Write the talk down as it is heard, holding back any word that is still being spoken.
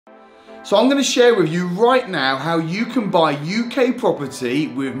So I'm going to share with you right now how you can buy UK property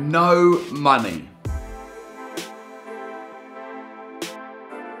with no money.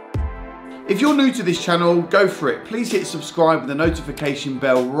 If you're new to this channel, go for it. Please hit subscribe with the notification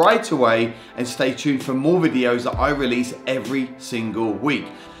bell right away and stay tuned for more videos that I release every single week.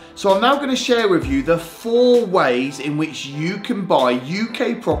 So I'm now going to share with you the 4 ways in which you can buy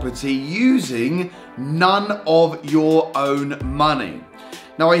UK property using none of your own money.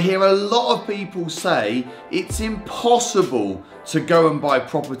 Now I hear a lot of people say it's impossible to go and buy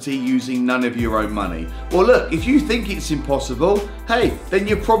property using none of your own money. Well look, if you think it's impossible, hey, then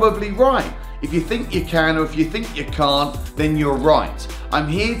you're probably right. If you think you can or if you think you can't, then you're right. I'm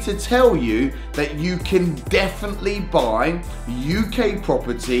here to tell you that you can definitely buy UK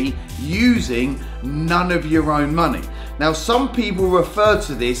property using none of your own money. Now some people refer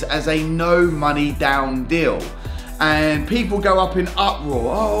to this as a no money down deal. And people go up in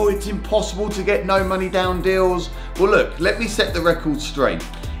uproar. Oh, it's impossible to get no money down deals. Well, look, let me set the record straight.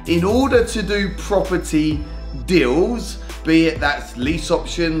 In order to do property deals, be it that's lease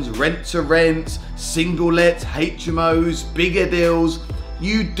options, rent to rent, single lets, HMOs, bigger deals,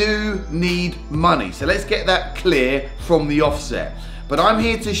 you do need money. So let's get that clear from the offset. But I'm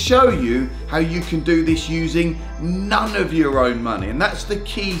here to show you how you can do this using none of your own money. And that's the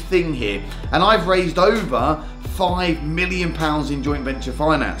key thing here. And I've raised over £5 million in joint venture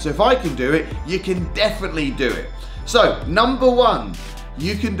finance. So if I can do it, you can definitely do it. So number 1,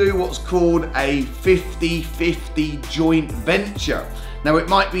 you can do what's called a 50-50 joint venture. Now it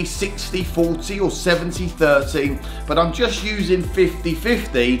might be 60-40 or 70-30, but I'm just using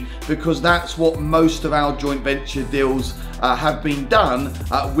 50-50 because that's what most of our joint venture deals have been done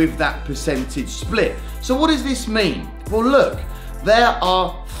with that percentage split. So what does this mean? Well look, there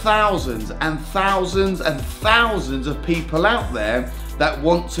are thousands and thousands and thousands of people out there that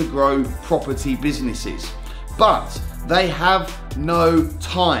want to grow property businesses, but they have no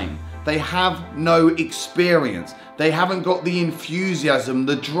time, they have no experience, they haven't got the enthusiasm,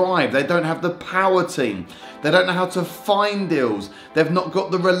 the drive, they don't have the power team, they don't know how to find deals, they've not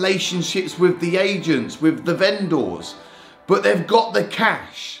got the relationships with the agents, with the vendors, but they've got the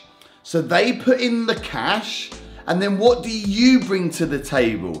cash. So they put in the cash, and then what do you bring to the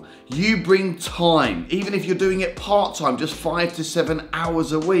table? You bring time, even if you're doing it part-time, just 5 to 7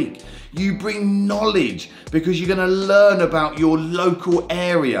 hours a week. You bring knowledge because you're going to learn about your local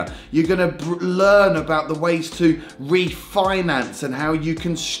area. You're going to learn about the ways to refinance and how you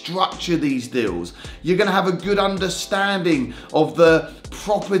can structure these deals. You're going to have a good understanding of the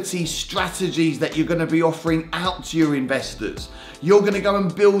property strategies that you're going to be offering out to your investors. You're going to go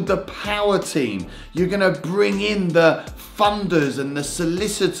and build the power team. You're going to bring in the funders and the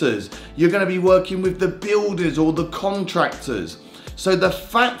solicitors. You're going to be working with the builders or the contractors. So the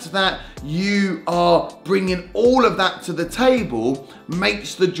fact that you are bringing all of that to the table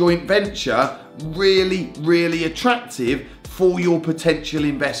makes the joint venture really, really attractive for your potential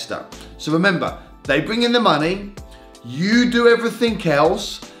investor. So remember, they bring in the money, you do everything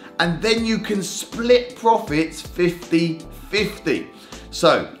else, and then you can split profits 50-50.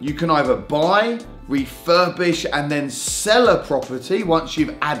 So you can either buy, refurbish, and then sell a property once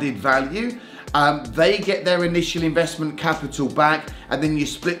you've added value. They get their initial investment capital back, and then you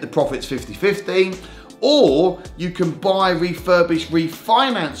split the profits 50-50. Or you can buy, refurbish,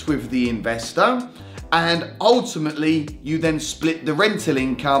 refinance with the investor, and ultimately you then split the rental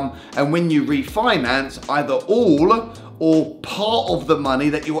income, and when you refinance, either all or part of the money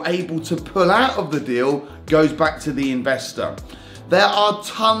that you're able to pull out of the deal goes back to the investor. There are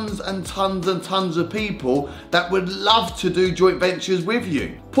tons and tons and tons of people that would love to do joint ventures with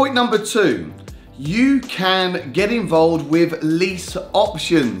you. Point number 2, you can get involved with lease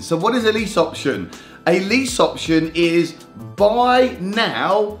options. So what is a lease option? A lease option is buy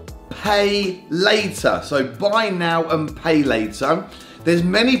now, pay later. So buy now and pay later. There's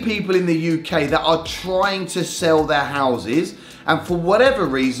many people in the UK that are trying to sell their houses, and for whatever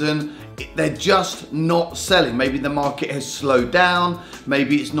reason, they're just not selling. Maybe the market has slowed down,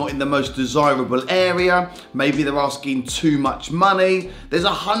 maybe it's not in the most desirable area, maybe they're asking too much money. There's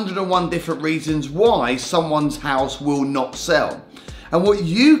 101 different reasons why someone's house will not sell. And what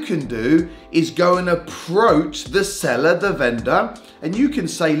you can do is go and approach the seller, the vendor, and you can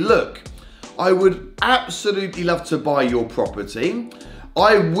say, look, I would absolutely love to buy your property.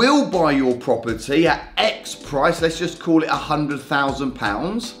 I will buy your property at X price, let's just call it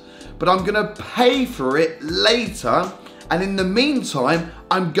 £100,000, but I'm gonna pay for it later, and in the meantime,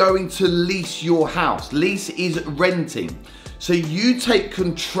 I'm going to lease your house. Lease is renting. So you take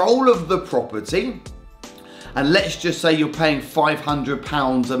control of the property, and let's just say you're paying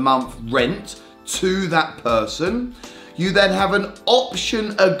 £500 a month rent to that person. You then have an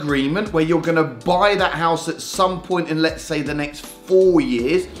option agreement where you're going to buy that house at some point in, let's say, the next 4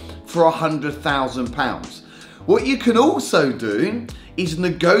 years for £100,000. What you can also do is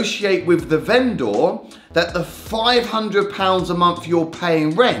negotiate with the vendor that the £500 a month you're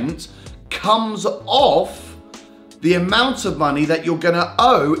paying rent comes off the amount of money that you're going to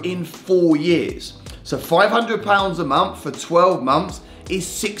owe in 4 years. So £500 a month for 12 months is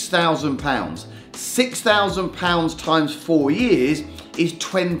 £6,000. £6,000 times 4 years is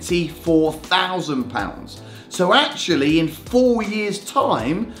 £24,000. So actually in 4 years'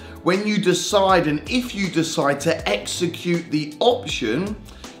 time, when you decide, and if you decide to execute the option,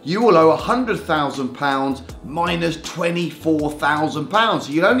 you will owe £100,000 minus £24,000.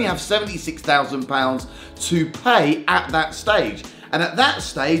 So you only have £76,000 to pay at that stage. And at that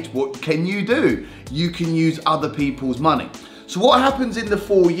stage, what can you do? You can use other people's money. So what happens in the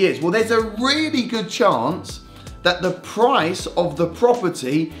 4 years? Well, there's a really good chance that the price of the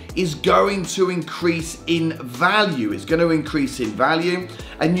property is going to increase in value. It's going to increase in value.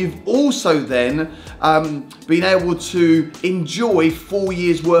 And you've also then been able to enjoy 4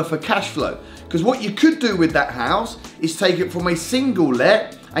 years worth of cash flow. Because what you could do with that house is take it from a single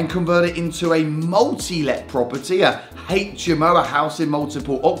let and convert it into a multi-let property, a HMO, a house in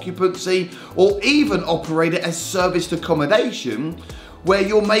multiple occupancy, or even operate it as serviced accommodation, where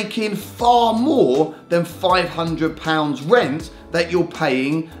you're making far more than £500 rent that you're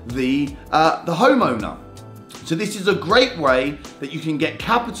paying the homeowner. So this is a great way that you can get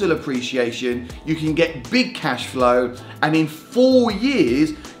capital appreciation, you can get big cash flow, and in 4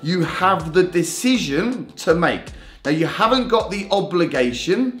 years, you have the decision to make. Now, you haven't got the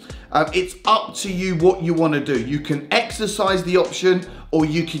obligation. It's up to you what you want to do. You can exercise the option, or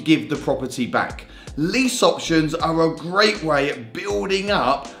you could give the property back. Lease options are a great way at building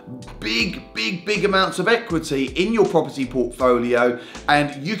up big amounts of equity in your property portfolio,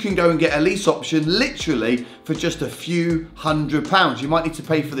 and you can go and get a lease option literally for just a few £100s. You might need to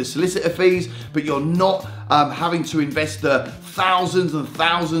pay for the solicitor fees, but you're not having to invest the thousands and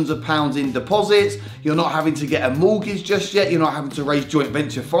thousands of pounds in deposits. You're not having to get a mortgage just yet. You're not having to raise joint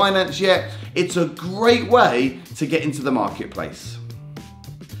venture finance yet. It's a great way to get into the marketplace.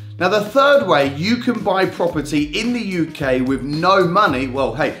 Now, the third way you can buy property in the UK with no money,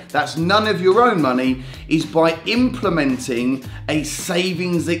 well, hey, that's none of your own money, is by implementing a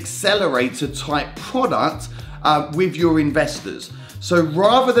savings accelerator type product with your investors. So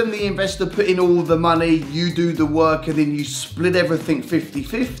rather than the investor put in all the money, you do the work, and then you split everything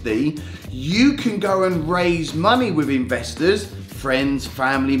 50-50, you can go and raise money with investors, friends,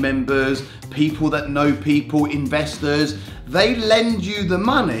 family members, people that know people, investors. They lend you the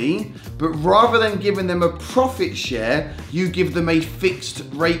money, but rather than giving them a profit share, you give them a fixed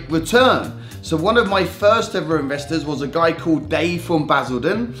rate return. So one of my first ever investors was a guy called Dave from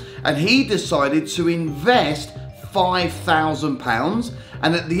Basildon, and he decided to invest £5,000,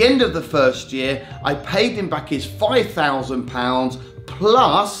 and at the end of the first year, I paid him back his £5,000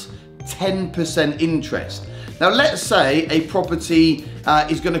 plus 10% interest. Now, let's say a property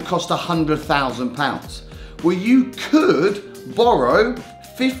is going to cost £100,000. Well, you could borrow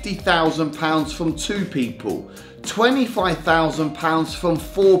 £50,000 from 2 people, £25,000 from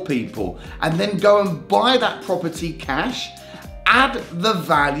 4 people, and then go and buy that property cash, add the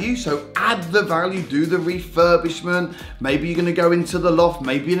value, do the refurbishment, maybe you're going to go into the loft,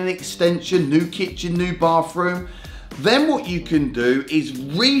 maybe in an extension, new kitchen, new bathroom. Then what you can do is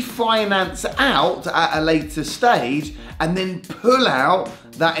refinance out at a later stage and then pull out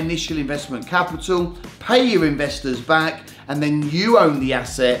that initial investment capital, pay your investors back, and then you own the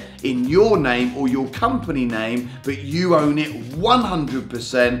asset in your name or your company name, but you own it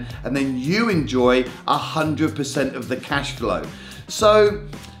 100%, and then you enjoy 100% of the cash flow. So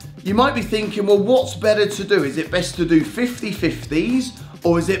you might be thinking, well, what's better to do? Is it best to do 50-50s,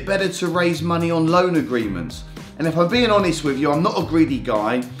 or is it better to raise money on loan agreements? And if I'm being honest with you, I'm not a greedy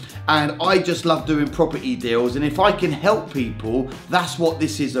guy, and I just love doing property deals, and if I can help people, that's what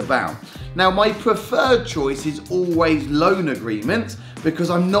this is about. Now, my preferred choice is always loan agreements, because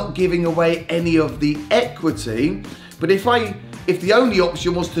I'm not giving away any of the equity. But if the only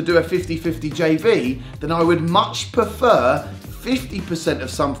option was to do a 50-50 JV, then I would much prefer 50% of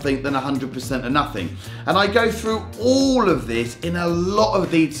something than 100% of nothing. And I go through all of this in a lot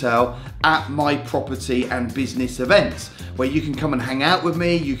of detail at my property and business events, where you can come and hang out with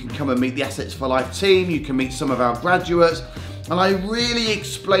me, you can come and meet the Assets for Life team, you can meet some of our graduates, And I really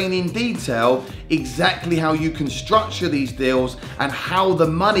explain in detail exactly how you can structure these deals and how the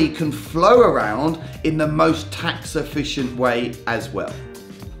money can flow around in the most tax efficient way as well.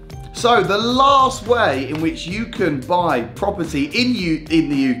 So the last way in which you can buy property in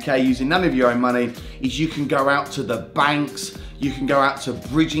the UK using none of your own money is you can go out to the banks, you can go out to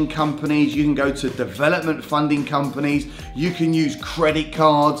bridging companies, you can go to development funding companies, you can use credit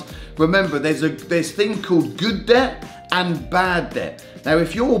cards. Remember, there's a thing called good debt and bad debt. Now,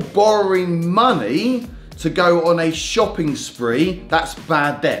 if you're borrowing money to go on a shopping spree, that's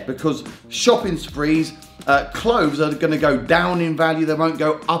bad debt, because shopping sprees, clothes are going to go down in value, they won't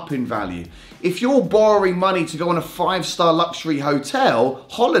go up in value. If you're borrowing money to go on a 5-star luxury hotel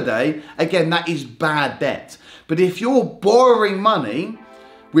holiday, again, that is bad debt. But if you're borrowing money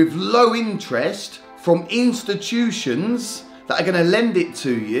with low interest from institutions that are going to lend it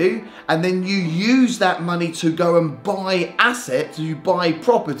to you, and then you use that money to go and buy assets, you buy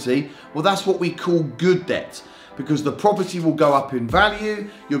property, well, that's what we call good debt. Because the property will go up in value,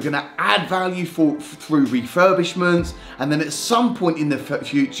 you're going to add value through refurbishments, and then at some point in the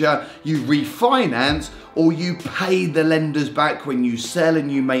future, you refinance or you pay the lenders back when you sell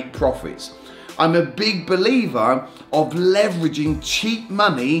and you make profits. I'm a big believer of leveraging cheap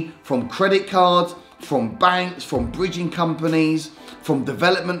money from credit cards, from banks, from bridging companies, from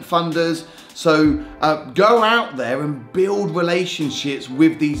development funders. So go out there and build relationships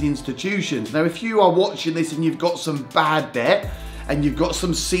with these institutions. Now, if you are watching this and you've got some bad debt and you've got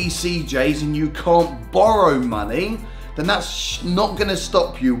some CCJs and you can't borrow money, then that's not going to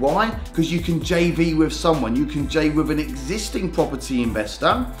stop you. Why? Because you can JV with someone. You can JV with an existing property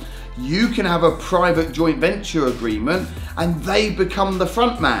investor. You can have a private joint venture agreement and they become the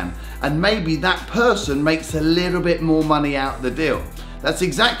front man. And maybe that person makes a little bit more money out of the deal. That's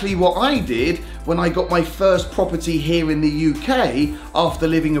exactly what I did when I got my first property here in the UK after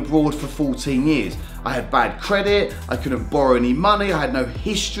living abroad for 14 years. I had bad credit, I couldn't borrow any money, I had no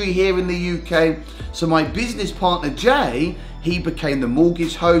history here in the UK. So my business partner, Jay, he became the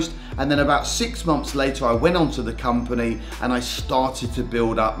mortgage host, and then about 6 months later, I went onto the company and I started to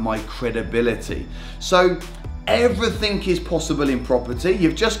build up my credibility. So everything is possible in property.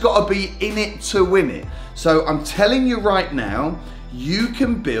 You've just got to be in it to win it. So I'm telling you right now, you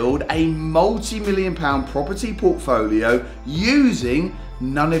can build a multi-million pound property portfolio using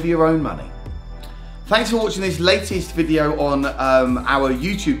none of your own money. Thanks for watching this latest video on our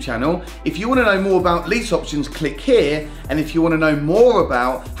YouTube channel. If you want to know more about lease options, click here. And if you want to know more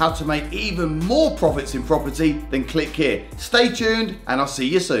about how to make even more profits in property, then click here. Stay tuned and I'll see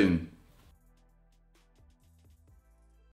you soon.